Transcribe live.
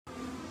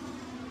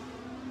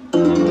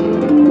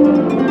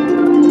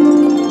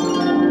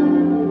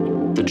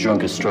the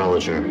drunk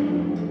astrologer.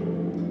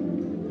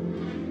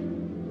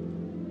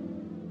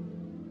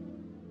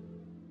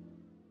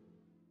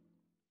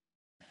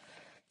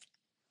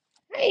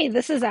 Hey,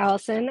 this is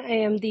Allison. I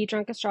am the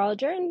Drunk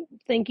Astrologer, and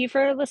thank you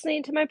for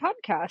listening to my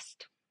podcast.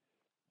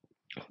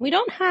 We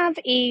don't have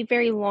a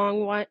very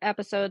long one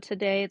episode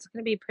today. It's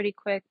going to be pretty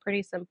quick,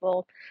 pretty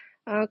simple.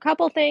 A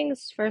couple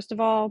things. First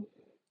of all,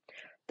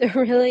 there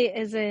really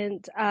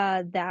isn't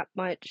that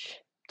much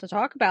to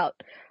talk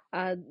about.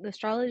 The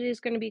astrology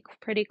is going to be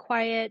pretty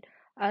quiet.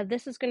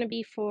 This is going to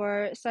be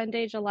for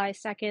Sunday, July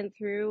 2nd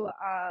through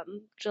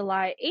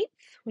July 8th,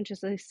 which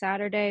is a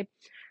Saturday.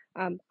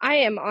 I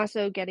am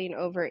also getting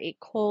over a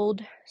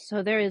cold,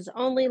 so there is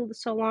only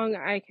so long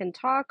I can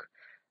talk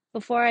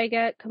before I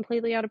get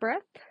completely out of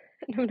breath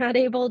and I'm not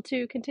able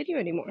to continue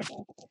anymore.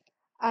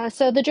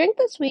 So the drink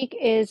this week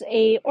is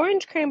a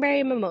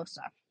Orange-Cranberry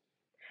Mimosa.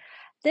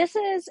 This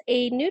is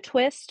a new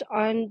twist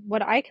on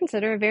what I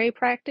consider a very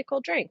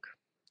practical drink.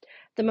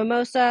 The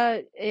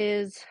mimosa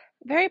is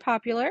very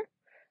popular,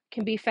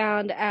 can be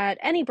found at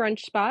any brunch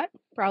spot,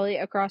 probably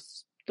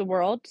across the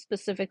world,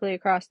 specifically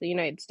across the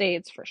United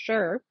States for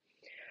sure.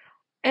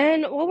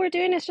 And what we're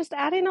doing is just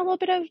adding a little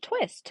bit of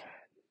twist.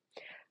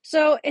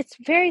 So it's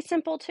very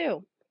simple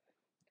too.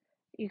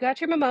 You got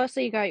your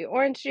mimosa, you got your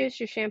orange juice,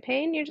 your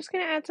champagne, you're just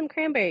going to add some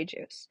cranberry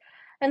juice.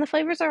 And the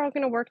flavors are all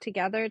going to work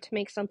together to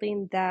make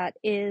something that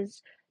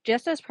is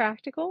just as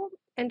practical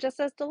and just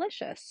as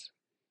delicious.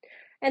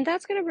 And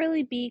that's going to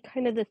really be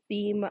kind of the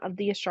theme of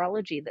the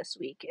astrology this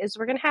week is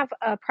we're going to have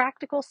a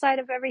practical side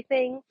of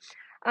everything,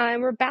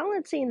 and we're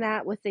balancing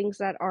that with things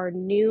that are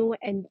new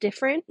and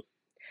different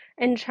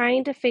and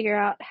trying to figure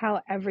out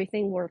how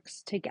everything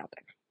works together.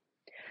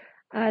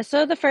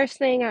 So the first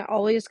thing I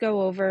always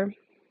go over,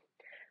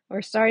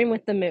 we're starting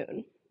with the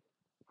moon.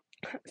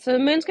 So the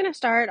moon's going to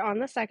start on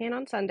the 2nd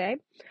on Sunday,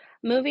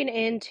 moving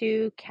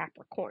into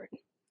Capricorn.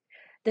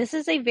 This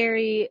is a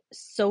very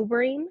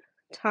sobering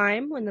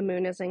time when the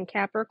moon is in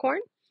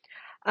Capricorn.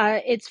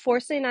 It's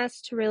forcing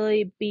us to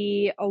really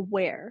be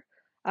aware.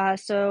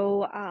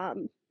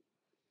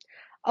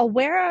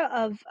 Aware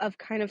of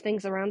kind of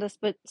things around us,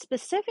 but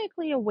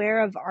specifically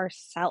aware of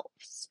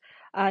ourselves.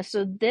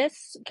 So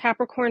this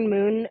Capricorn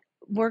moon,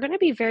 we're going to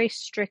be very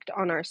strict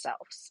on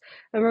ourselves,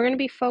 and we're going to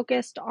be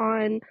focused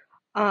on,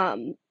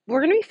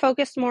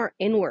 more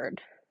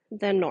inward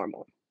than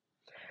normal.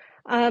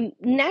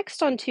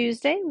 Next on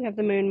Tuesday, we have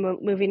the moon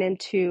moving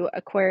into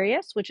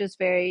Aquarius, which is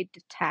very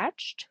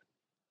detached.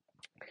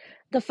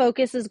 The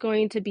focus is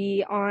going to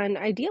be on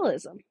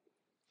idealism.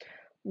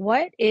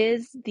 What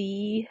is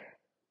the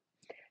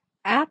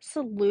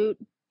absolute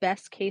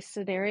best case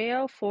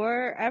scenario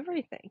for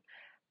everything?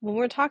 When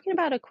we're talking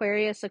about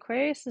Aquarius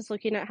is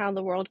looking at how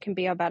the world can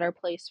be a better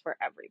place for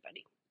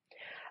everybody.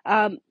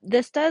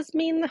 This does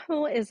mean,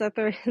 though, is that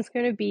there is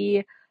going to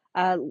be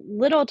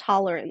little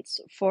tolerance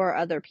for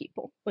other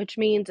people, which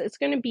means it's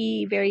going to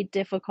be very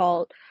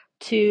difficult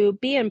to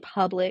be in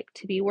public,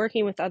 to be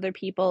working with other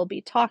people,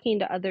 be talking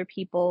to other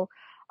people.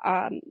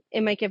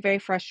 It might get very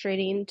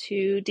frustrating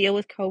to deal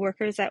with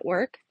coworkers at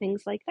work,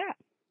 things like that.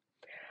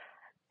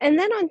 And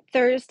then on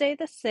Thursday,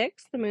 the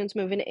 6th, the moon's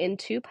moving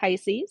into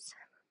Pisces.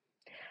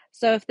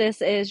 So if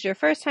this is your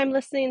first time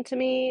listening to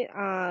me,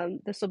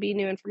 this will be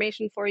new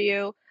information for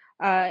you.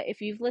 If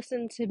you've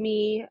listened to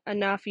me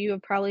enough, you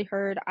have probably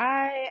heard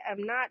I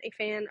am not a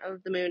fan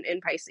of the moon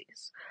in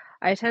Pisces.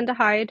 I tend to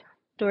hide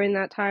during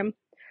that time.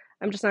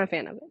 I'm just not a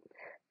fan of it.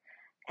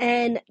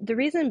 And the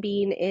reason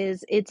being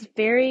is it's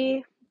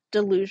very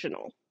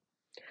delusional.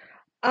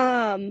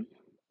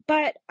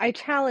 But I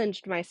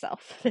challenged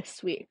myself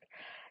this week.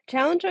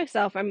 Challenge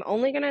myself, I'm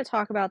only going to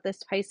talk about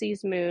this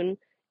Pisces moon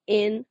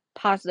in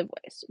positive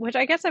ways, which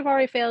I guess I've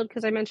already failed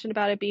because I mentioned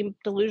about it being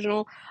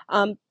delusional.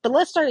 But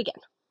let's start again.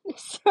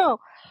 So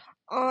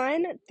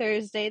on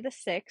Thursday the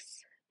 6th,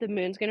 the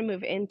moon's going to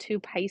move into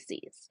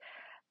Pisces.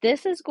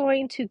 This is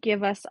going to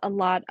give us a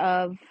lot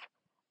of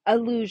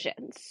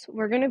illusions.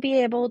 We're going to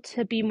be able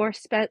to be more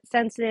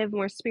sensitive,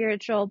 more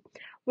spiritual.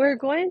 We're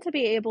going to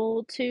be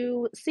able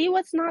to see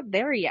what's not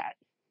there yet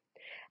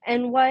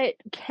and what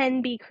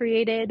can be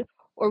created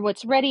or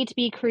what's ready to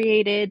be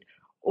created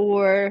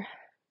or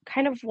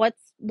kind of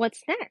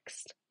what's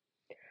next.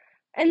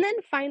 And then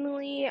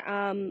finally,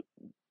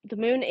 the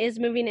moon is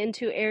moving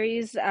into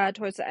Aries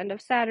towards the end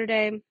of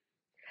Saturday.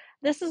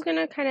 This is going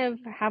to kind of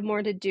have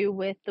more to do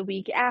with the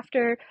week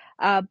after,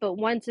 but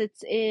once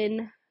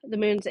the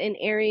moon's in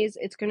Aries,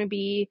 it's going to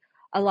be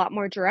a lot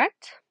more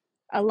direct,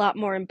 a lot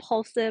more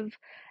impulsive,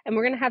 and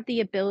we're going to have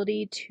the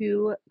ability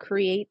to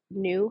create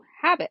new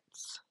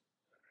habits.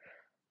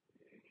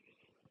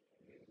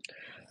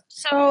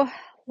 So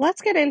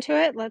let's get into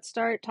it. Let's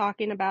start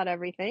talking about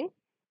everything.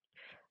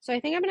 So I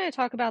think I'm going to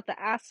talk about the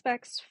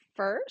aspects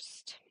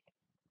first.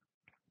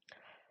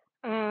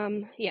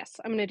 Yes,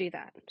 I'm going to do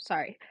that.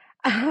 Sorry.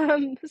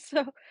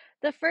 So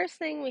the first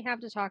thing we have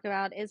to talk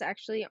about is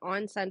actually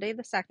on Sunday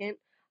the 2nd,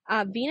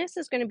 Venus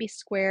is going to be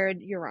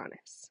squared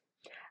Uranus.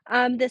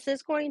 This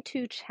is going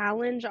to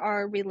challenge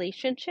our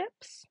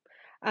relationships.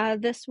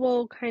 This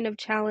will kind of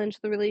challenge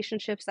the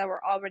relationships that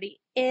we're already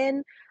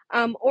in,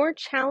 or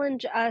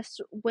challenge us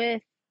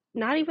with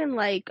not even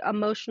like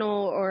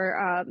emotional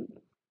or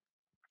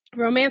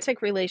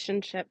romantic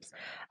relationships,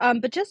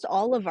 but just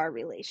all of our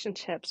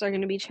relationships are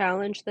going to be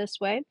challenged this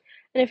way.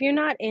 And if you're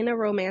not in a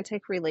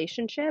romantic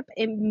relationship,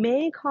 it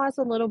may cause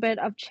a little bit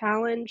of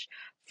challenge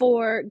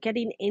for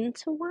getting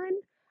into one.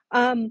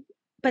 Um,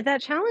 but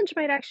that challenge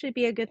might actually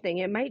be a good thing.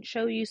 It might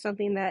show you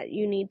something that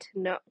you need to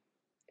know.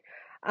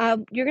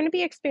 You're going to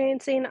be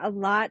experiencing a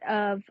lot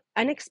of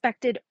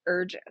unexpected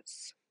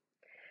urges.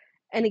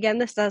 And again,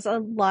 this does a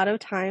lot of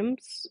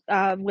times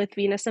with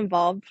Venus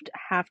involved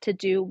have to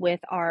do with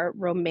our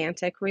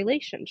romantic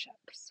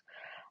relationships.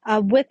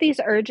 With these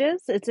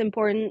urges, it's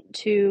important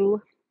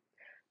to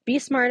be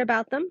smart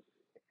about them,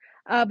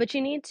 but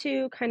you need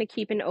to kind of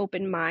keep an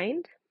open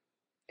mind.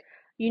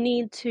 You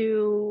need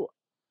to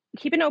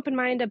keep an open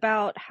mind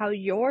about how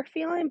you're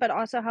feeling, but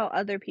also how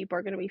other people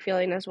are going to be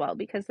feeling as well,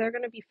 because they're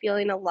going to be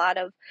feeling a lot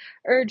of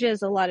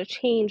urges, a lot of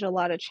change, a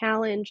lot of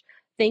challenge,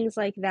 things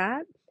like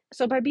that.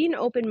 So, by being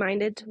open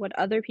minded to what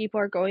other people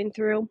are going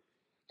through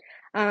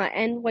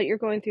and what you're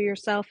going through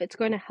yourself, it's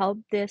going to help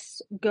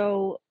this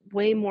go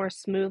way more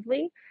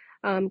smoothly.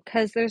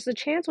 Because there's a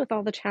chance with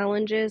all the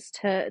challenges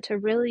to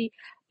really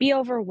be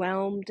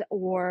overwhelmed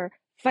or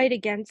fight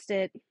against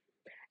it,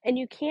 and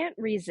you can't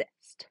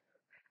resist.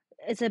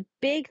 It's a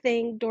big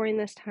thing during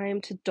this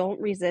time to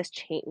don't resist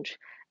change,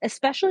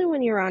 especially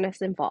when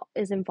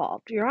is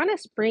involved.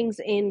 Uranus brings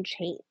in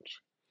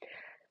change.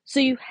 So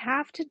you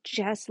have to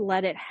just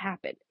let it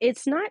happen.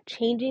 It's not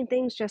changing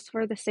things just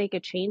for the sake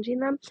of changing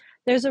them.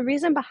 There's a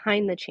reason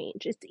behind the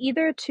change. It's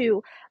either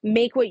to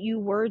make what you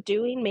were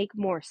doing make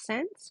more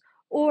sense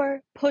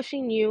or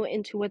pushing you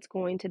into what's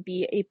going to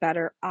be a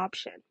better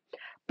option.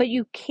 But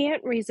you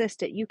can't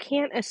resist it. You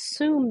can't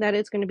assume that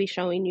it's going to be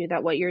showing you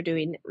that what you're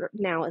doing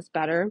now is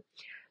better.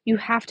 You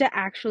have to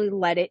actually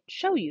let it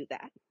show you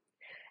that.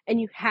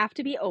 And you have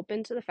to be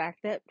open to the fact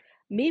that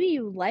maybe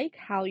you like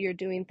how you're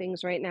doing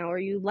things right now, or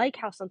you like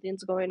how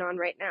something's going on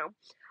right now,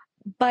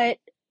 but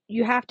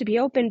you have to be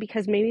open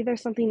because maybe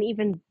there's something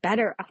even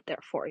better out there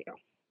for you.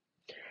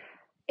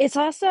 It's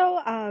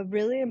also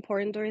really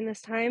important during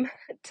this time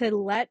to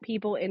let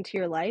people into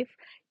your life,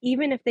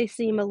 even if they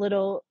seem a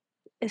little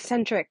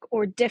eccentric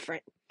or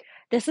different.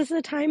 This is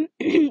the time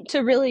to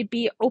really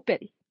be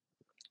open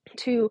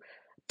to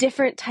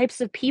different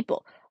types of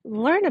people.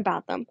 Learn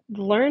about them.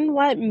 Learn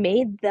what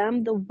made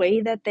them the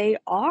way that they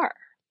are.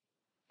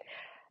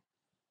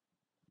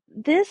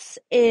 This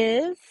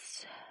is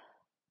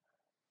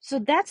so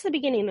that's the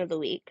beginning of the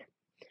week.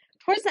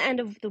 Towards the end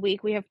of the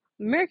week, we have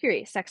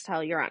Mercury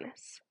sextile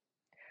Uranus.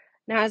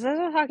 Now, as I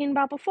was talking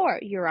about before,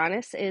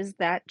 Uranus is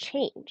that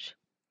change.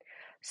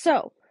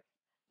 So,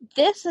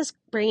 this is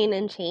bringing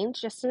in change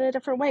just in a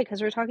different way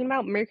because we're talking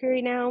about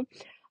Mercury now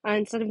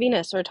instead of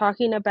Venus. We're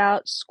talking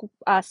about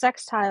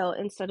sextile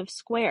instead of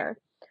square,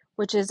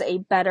 which is a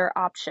better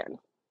option.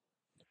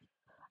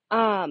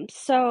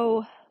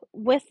 So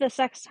with the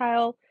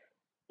sextile,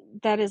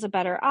 that is a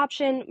better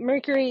option.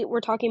 Mercury, we're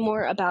talking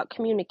more about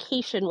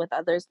communication with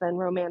others than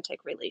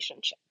romantic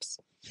relationships.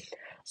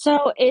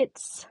 So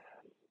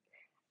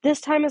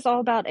this time is all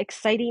about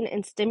exciting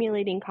and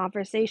stimulating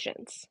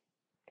conversations.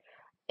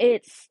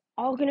 It's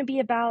all going to be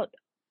about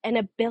an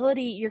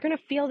ability, you're going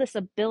to feel this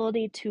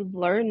ability to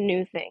learn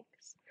new things.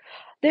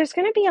 There's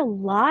going to be a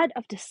lot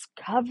of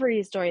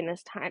discoveries during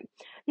this time,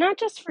 not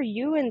just for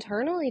you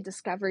internally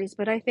discoveries,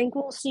 but I think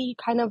we'll see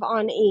kind of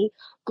on a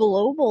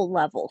global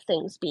level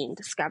things being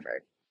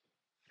discovered.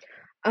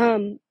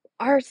 Um,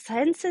 our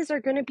senses are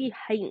going to be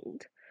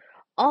heightened.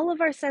 All of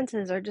our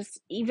senses are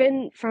just,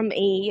 even from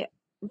a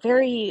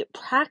very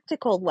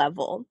practical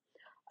level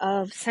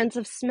of sense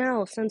of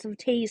smell, sense of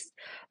taste,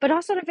 but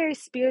also at a very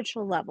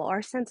spiritual level,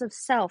 our sense of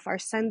self, our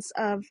sense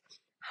of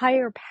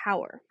higher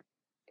power.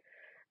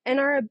 And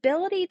our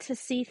ability to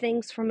see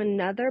things from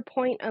another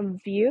point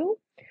of view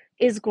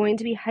is going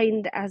to be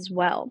heightened as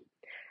well.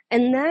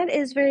 And that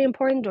is very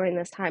important during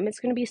this time. It's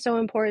going to be so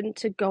important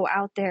to go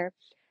out there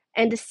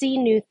and to see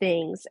new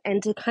things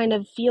and to kind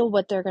of feel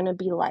what they're going to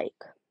be like.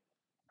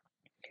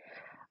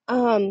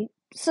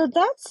 So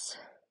that's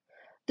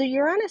the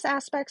Uranus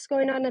aspects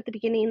going on at the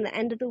beginning and the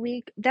end of the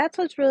week. That's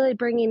what's really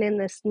bringing in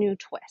this new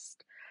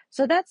twist.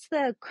 So that's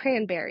the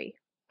cranberry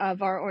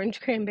of our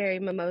Orange-Cranberry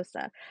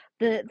Mimosa,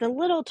 the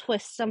little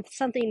twist,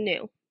 something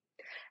new.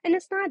 And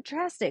it's not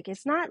drastic.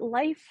 It's not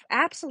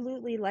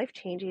absolutely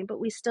life-changing, but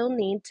we still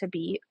need to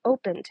be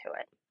open to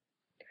it.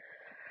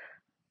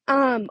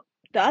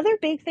 The other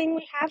big thing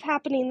we have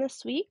happening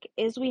this week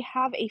is we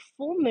have a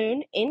full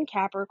moon in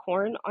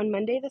Capricorn on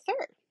Monday the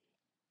 3rd.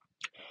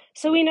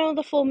 So we know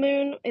the full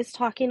moon is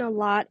talking a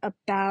lot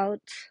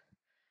about,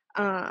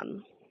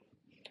 the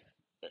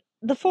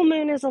full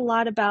moon is a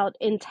lot about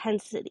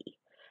intensity.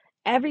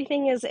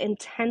 Everything is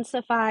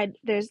intensified.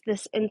 There's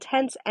this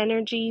intense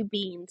energy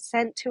being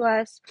sent to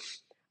us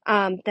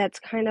that's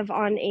kind of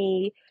on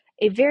a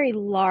very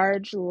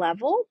large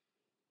level.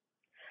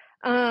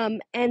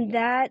 And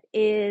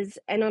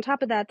on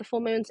top of that, the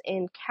full moon's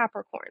in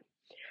Capricorn.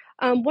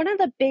 One of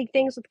the big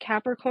things with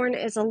Capricorn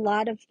is a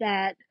lot of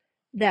that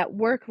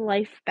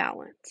work-life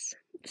balance.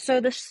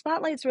 So the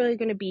spotlight's really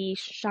going to be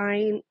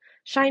shining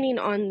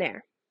on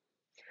there.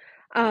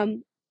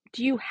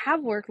 Do you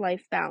have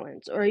work-life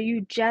balance, or are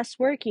you just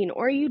working,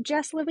 or are you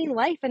just living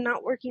life and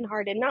not working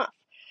hard enough?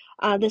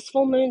 This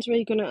full moon's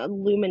really going to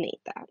illuminate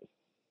that.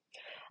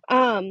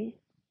 Um,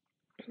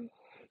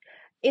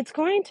 it's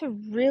going to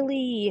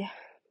really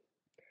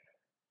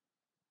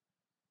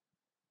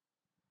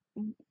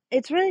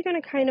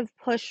kind of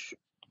push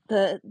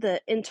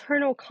the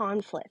internal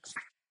conflicts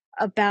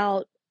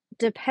about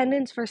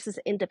dependence versus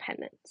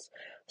independence.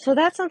 So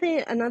that's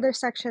another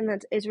section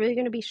that is really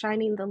going to be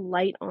shining the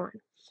light on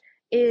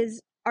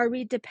is, are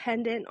we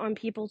dependent on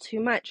people too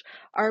much?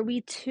 Are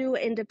we too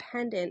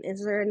independent?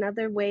 Is there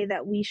another way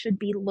that we should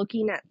be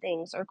looking at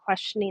things or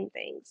questioning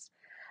things?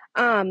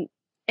 And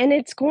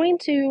it's going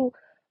to,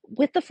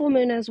 with the full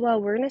moon as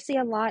well, we're going to see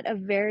a lot of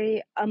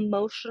very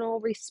emotional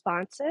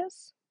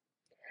responses.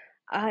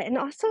 And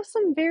also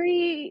some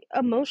very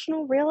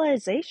emotional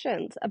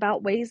realizations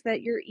about ways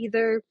that you're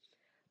either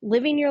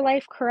living your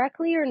life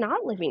correctly or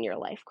not living your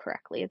life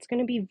correctly. It's going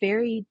to be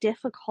very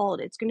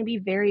difficult. It's going to be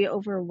very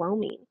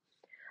overwhelming.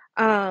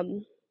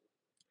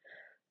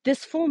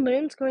 This full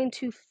moon's going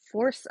to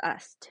force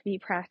us to be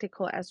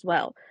practical as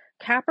well.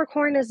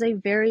 Capricorn is a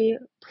very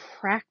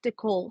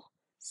practical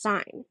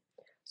sign.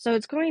 So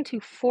it's going to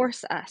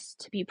force us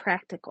to be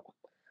practical.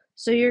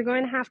 So you're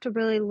going to have to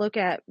really look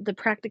at the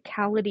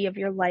practicality of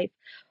your life.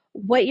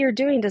 What you're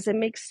doing, does it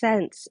make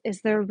sense?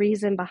 Is there a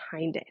reason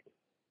behind it?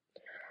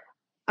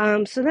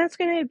 So that's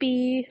going to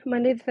be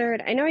Monday the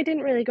 3rd. I know I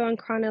didn't really go in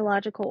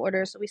chronological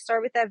order, so we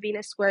start with that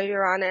Venus square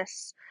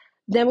Uranus,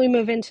 then we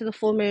move into the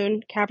full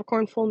moon,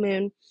 Capricorn full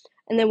moon,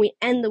 and then we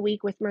end the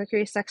week with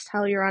Mercury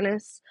sextile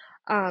Uranus.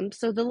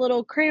 So the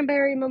little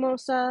cranberry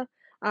mimosa,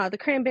 the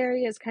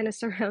cranberry is kind of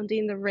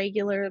surrounding the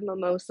regular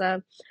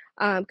mimosa,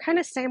 kind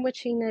of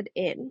sandwiching it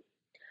in.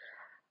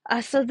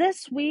 So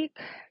this week,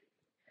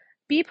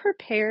 be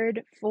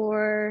prepared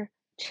for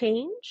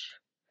change.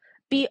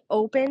 Be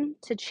open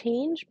to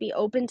change, be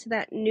open to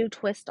that new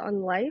twist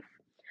on life.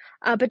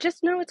 But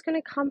just know it's going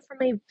to come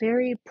from a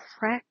very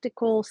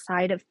practical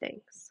side of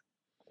things.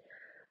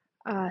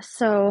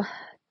 So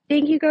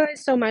thank you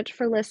guys so much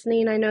for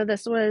listening. I know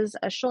this was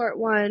a short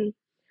one,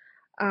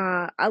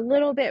 a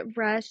little bit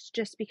rushed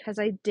just because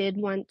I did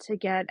want to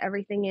get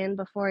everything in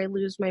before I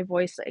lose my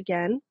voice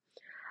again.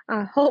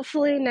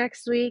 Hopefully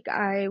next week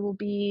I will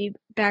be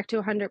back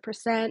to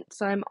 100%,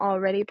 so I'm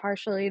already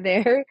partially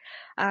there.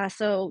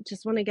 So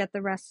just want to get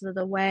the rest of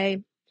the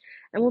way.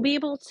 And we'll be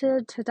able to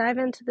dive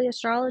into the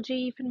astrology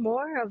even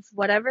more of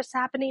whatever's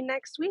happening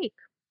next week.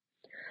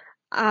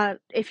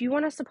 If you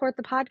want to support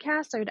the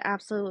podcast, I would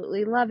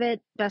absolutely love it.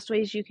 Best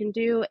ways you can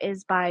do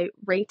is by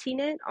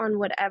rating it on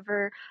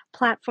whatever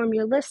platform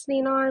you're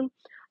listening on,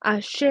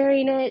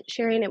 sharing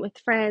it with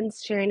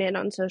friends, sharing it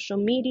on social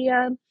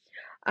media,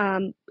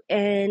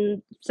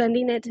 and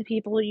sending it to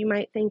people you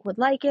might think would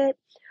like it.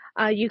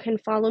 You can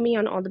follow me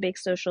on all the big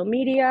social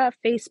media,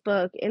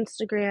 Facebook,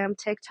 Instagram,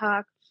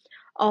 TikTok,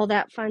 all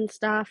that fun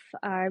stuff.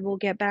 I will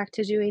get back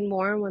to doing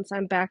more once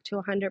I'm back to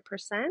 100%.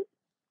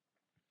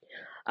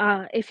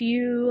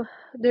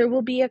 There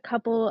will be a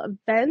couple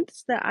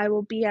events that I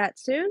will be at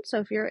soon. So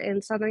if you're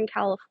in Southern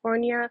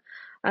California,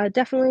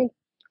 definitely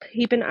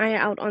keep an eye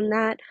out on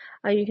that.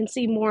 You can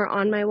see more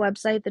on my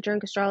website,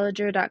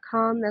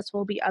 thedrunkastrologer.com. That's where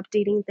we'll be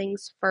updating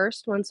things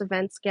first once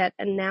events get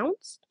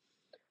announced.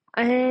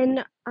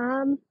 And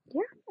I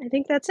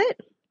think that's it.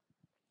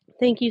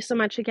 Thank you so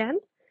much again.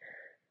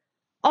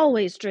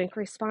 Always drink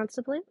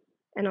responsibly,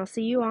 and I'll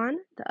see you on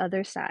the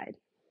other side.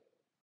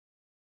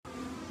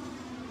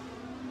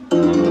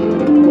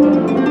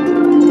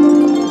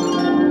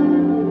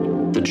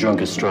 The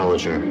Drunk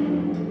Astrologer.